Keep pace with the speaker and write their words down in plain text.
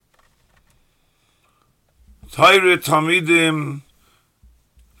Taire Tamidim,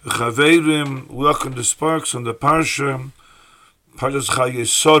 Chaverim, welcome to Sparks on the Parsha, Parshas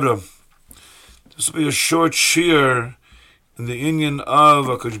Chayesora. This will be a short shir in the union of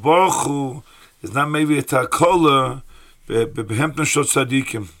HaKadosh Baruch Hu is not maybe a takola, but behemten shot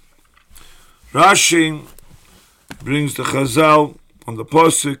tzadikim. Rashi brings the Chazal on the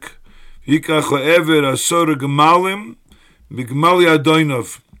Posuk, Yikach ha'ever asora gemalim, b'gemali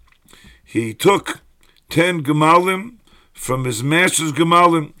adoinov. He took 10 gemalim from his master's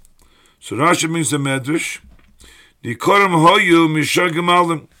gemalim. So Rashi means the Medrash. The koram hoyu mishar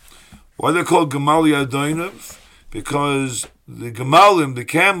gemalim. Why they called gemali adoinov? Because the gemalim, the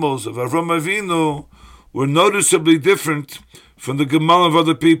camels of Avram Avinu, were noticeably different from the gemalim of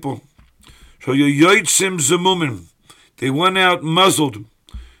other people. So yoytzim zemumin. They went out muzzled.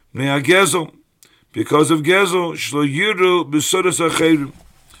 Mnei gezel. Because of gezel, shlo yiru b'sodas acherim.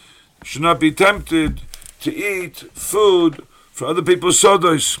 Should not be tempted to eat food for other people's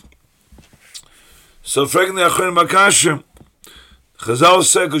sodas. So, fragging the Achronim Akashim, Chazal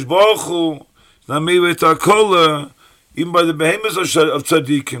said, Kosh Baruch Hu, Nami V'Takola, even by the behemoths of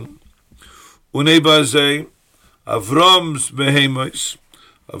tzaddikim. Unei Bazei, Avram's behemoths,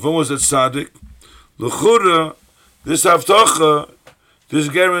 Avram was a tzaddik, L'chura, this haftacha, this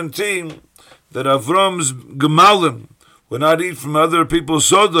guarantee that Avram's gemalim would not eat from other people's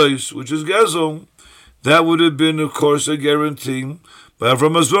sodas, which is gezel, that would have been, of course, a guarantee by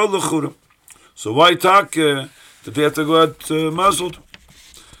Avram as well, l'chura. So why talk that they have to go out muzzled?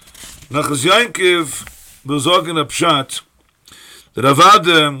 Nachas Yankiv was talking a pshat that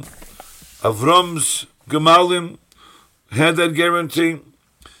Avram's gemalim had that guarantee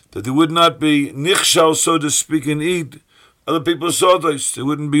that they would not be nichshal, so to speak, and eat other people's sodas. They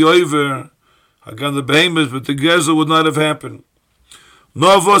wouldn't be over again the behemoths, but the gezel would not have happened.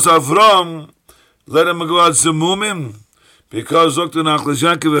 Novos Avram let him go out zemumim because Dr. Nachlas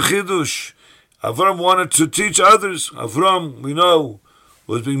Yankiv Chidush. Avram wanted to teach others. Avram, we know,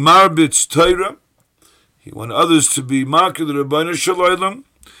 was being marbitz Torah. He wanted others to be makir the Rabbeinu Shalom.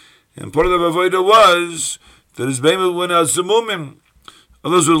 And part of the avodah was that his behemoth went out zemumim.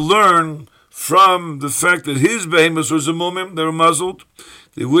 Others would learn from the fact that his behemoths were zemumim, they were muzzled.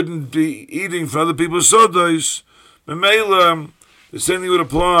 They wouldn't be eating from other people's sodas. Memela, the same thing would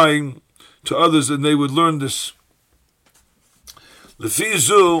apply to others, and they would learn this. Lefi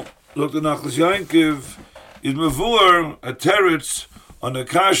zu, Dr. Nachlas Yankiv, is mevur a teretz on the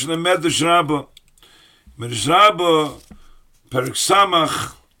kash and the Medrash Rabbah. Medrash Rabbah, Perek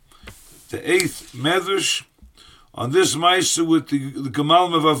Samach, the 8th Medrash, on this Maisa with the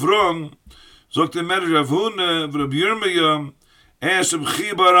gemalim of Avram, Dr. Medrash Avhuna, Rabbi Yirmiyah, asked Rabbi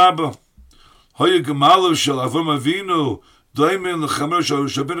Chiya bar Abba, Hoya gemalim shel Avram Avinu, doimin l'chamer shel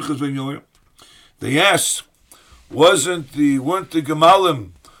Pinchas ben Yair. They asked, weren't the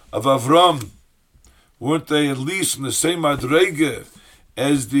gemalim of Avram, weren't they at least in the same madrega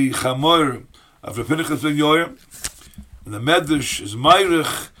as the chamor of Pinchas ben Yair? And the Medrash is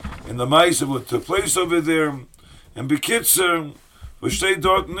Meirich in the Maisa what took place over there. And Bekitzer, which they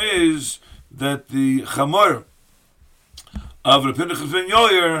Dorton is that the chamor of Pinchas ben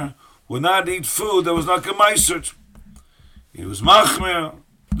Yair would not eat food that was not gemaisert. He was machmer.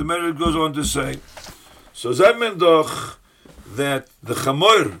 The Medrash goes on to say. So that meant doch that the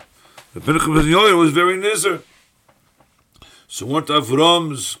chamor, the Pinchas ben Yair, was very nizer. So weren't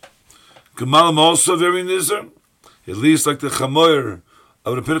Avram's gemalim also very nizer? At least like the chamor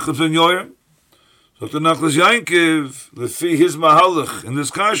of the Pinchas ben Yair. So the Nachlas Yankiv, lefi his mahalach in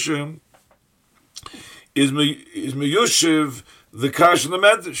this kasha, is meyushiv the kasha in the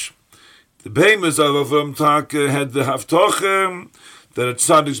Medrash. The behemoths of Avram Taka had the haftochem that a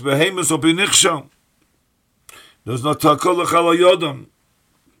tzaddik's behemoths will be nichshal. There's no takol l'chal yodam.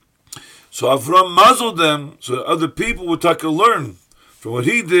 So Avram muzzled them so that other people would taka learn from what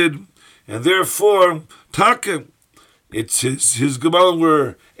he did, and therefore taka, it's his gemalim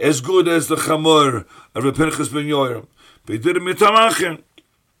were as good as the chamor of Pinchas ben Yair. But he did it mitamachim.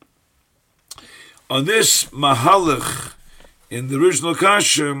 On this mahalach in the original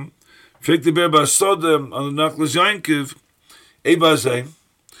kashem, Fekti Ber Basodem on the Nachlas Yankiv, Ebazay,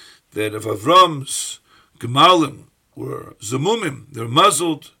 that if Avram's gemalim were zemumim, they're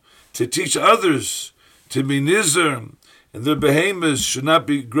muzzled to teach others to be nizer, and their behemoths should not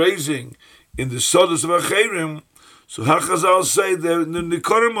be grazing in the sodas of acherim. So Hachazal say that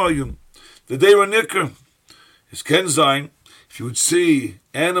they were nicker. His kenzain, if you would see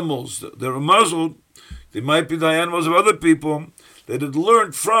animals that were muzzled, they might be the animals of other people that had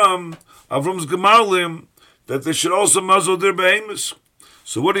learned from Avram's gemalim that they should also muzzle their behemoths.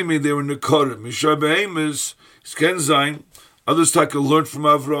 So what do you mean they were Nekorim? Mishar Behemis, Ken Zayin, others take a learn from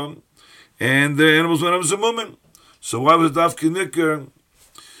Avram, and the animals went up Zemumin. So why was Dafki Nicker?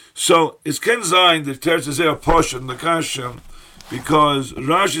 So it's Ken Zayin, the Teretz is a Pasha in the Kasha, because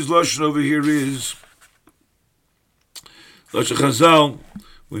Rashi's Lashon over here is, Lashon Chazal,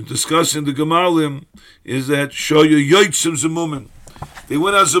 when discussing the Gemalim, is that Shoya Yoitzim Zemumin. They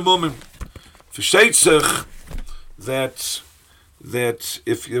went out Zemumin. V'sheitzach, that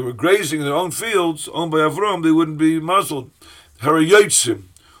if they were grazing in their own fields, owned by Avram, they wouldn't be muzzled. Harayotzim.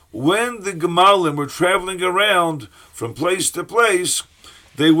 When the Gemalim were traveling around from place to place,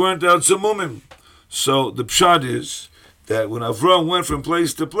 they weren't out Zemumim. So the pshat is that when Avram went from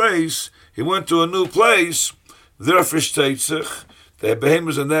place to place, he went to a new place, therefore Shteitzach, the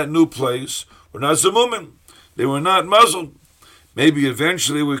behemoths in that new place were not Zemumim. They were not muzzled. Maybe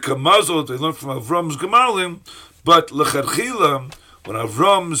eventually we become muzzled, they learned from Avram's Gemalim, but L'chadchila, when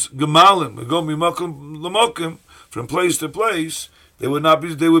Avram's Gemalim would go mimakim l'mokim from place to place, they would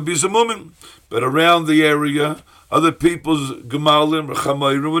be Zemumim. But around the area, other people's Gemalim or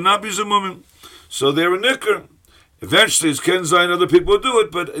Chamayrim would not be Zemumim. So they were Nicker. Eventually, it's Ken Zayin, other people would do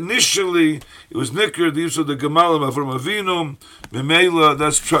it, but initially it was Nicker. These were the Gemalim Avram Avinu, Mimela,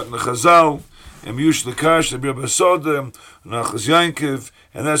 that's Pshat Nechazal, and Miyush Lakash, the Bir Basoda, Nachaz Yankiv,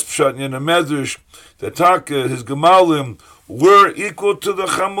 and that's Pshat Yena Medrash. The Taka, his Gemalim, were equal to the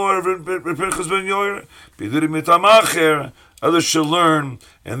Chamor of Pinchas ben Yair. Bidiri mitamacher, others shall learn,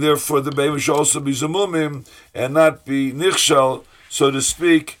 and therefore the baby should also be Zemumim, and not be Nichshal, so to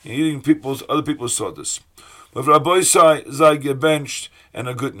speak, in eating other people's sodas. With Rabbi Zay benched, and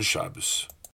a good Shabbos.